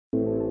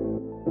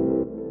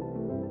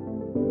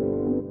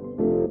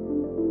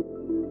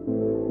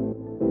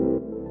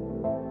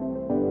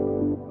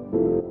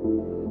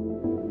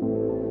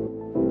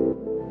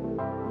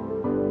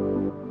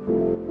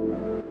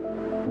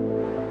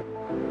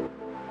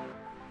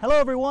Hello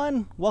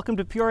everyone, welcome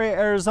to Peoria,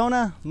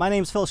 Arizona. My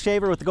name is Phil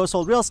Shaver with the Go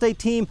Sold Real Estate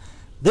team.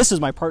 This is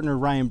my partner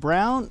Ryan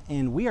Brown,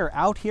 and we are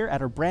out here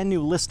at our brand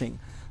new listing.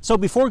 So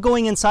before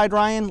going inside,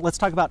 Ryan, let's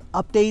talk about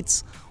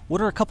updates. What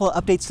are a couple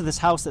of updates to this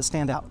house that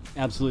stand out?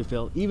 Absolutely,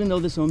 Phil. Even though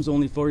this home's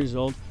only 4 years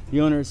old,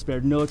 the owner has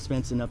spared no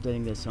expense in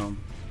updating this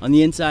home. On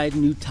the inside,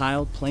 new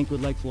tile,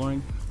 plankwood-like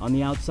flooring. On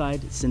the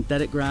outside,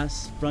 synthetic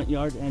grass, front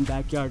yard and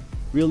backyard.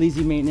 Real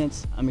easy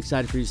maintenance. I'm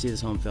excited for you to see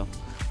this home, Phil.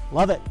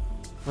 Love it.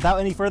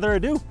 Without any further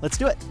ado, let's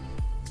do it.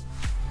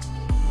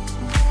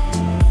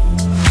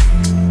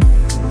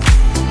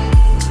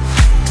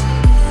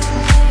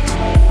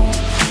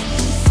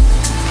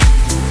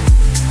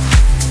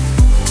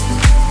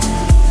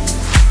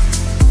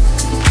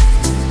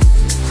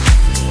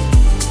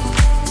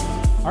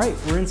 All right,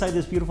 we're inside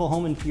this beautiful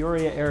home in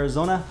Peoria,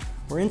 Arizona.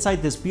 We're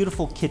inside this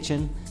beautiful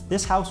kitchen.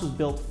 This house was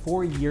built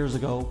 4 years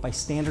ago by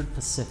Standard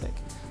Pacific.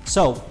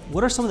 So,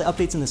 what are some of the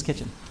updates in this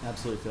kitchen?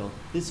 Absolutely, Phil.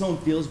 This home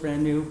feels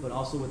brand new, but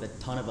also with a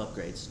ton of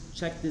upgrades.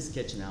 Check this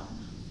kitchen out.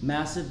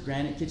 Massive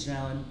granite kitchen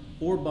island,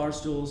 4 bar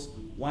stools,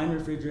 wine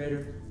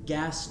refrigerator,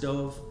 gas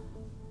stove.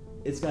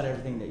 It's got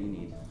everything that you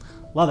need.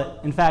 Love it.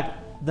 In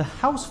fact, the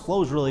house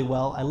flows really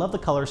well. I love the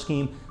color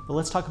scheme, but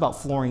let's talk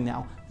about flooring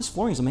now. This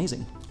flooring is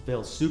amazing.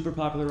 Phil, super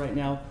popular right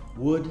now.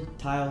 Wood,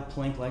 tile,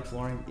 plank-like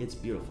flooring. It's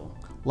beautiful.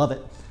 Love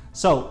it.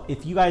 So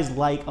if you guys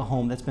like a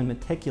home that's been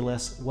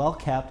meticulous, well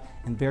kept,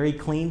 and very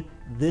clean,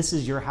 this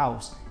is your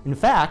house. In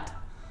fact,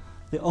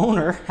 the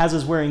owner has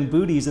us wearing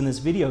booties in this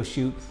video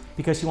shoot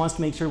because she wants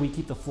to make sure we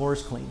keep the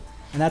floors clean.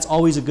 And that's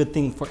always a good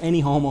thing for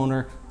any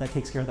homeowner that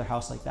takes care of their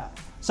house like that.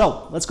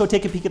 So let's go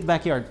take a peek at the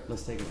backyard.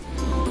 Let's take a look.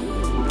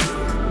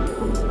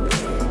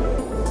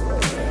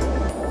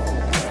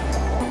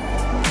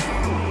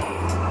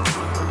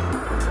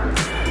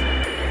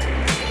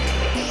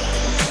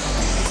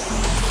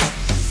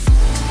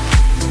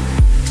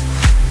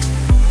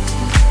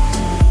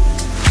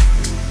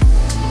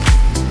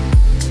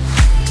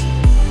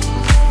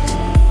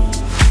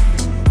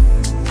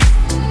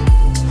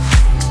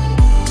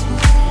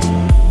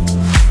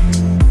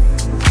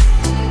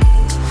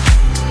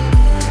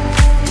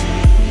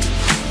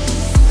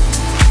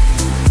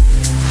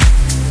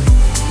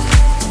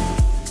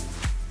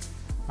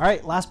 All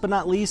right, last but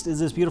not least is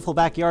this beautiful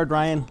backyard,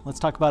 Ryan. Let's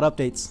talk about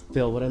updates.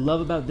 Phil, what I love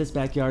about this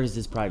backyard is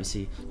this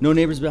privacy. No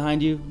neighbors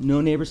behind you,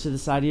 no neighbors to the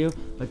side of you,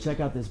 but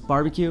check out this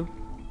barbecue,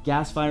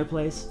 gas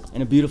fireplace,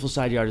 and a beautiful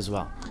side yard as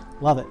well.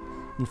 Love it.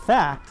 In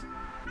fact,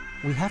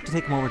 we have to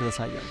take them over to the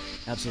side yard.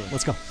 Absolutely.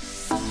 Let's go.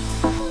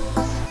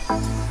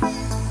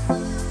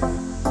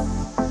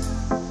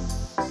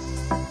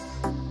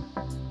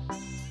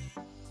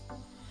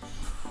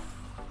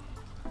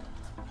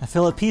 I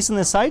feel at peace in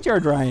the side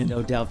yard, Ryan.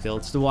 No doubt, Phil.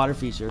 It's the water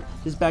feature.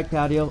 This back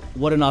patio,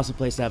 what an awesome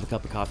place to have a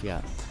cup of coffee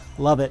at.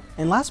 Love it.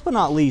 And last but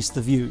not least,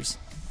 the views.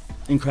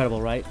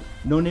 Incredible, right?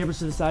 No neighbors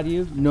to the side of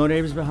you, no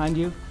neighbors behind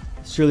you.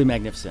 It's truly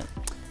magnificent.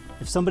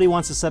 If somebody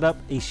wants to set up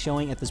a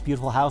showing at this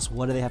beautiful house,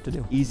 what do they have to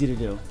do? Easy to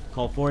do.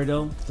 Call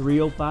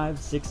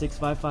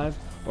 480-305-6655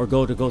 or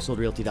go to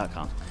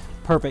GoSoldRealty.com.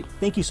 Perfect.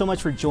 Thank you so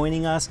much for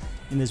joining us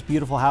in this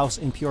beautiful house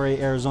in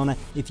Peoria, Arizona.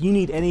 If you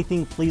need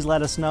anything, please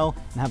let us know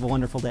and have a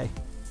wonderful day.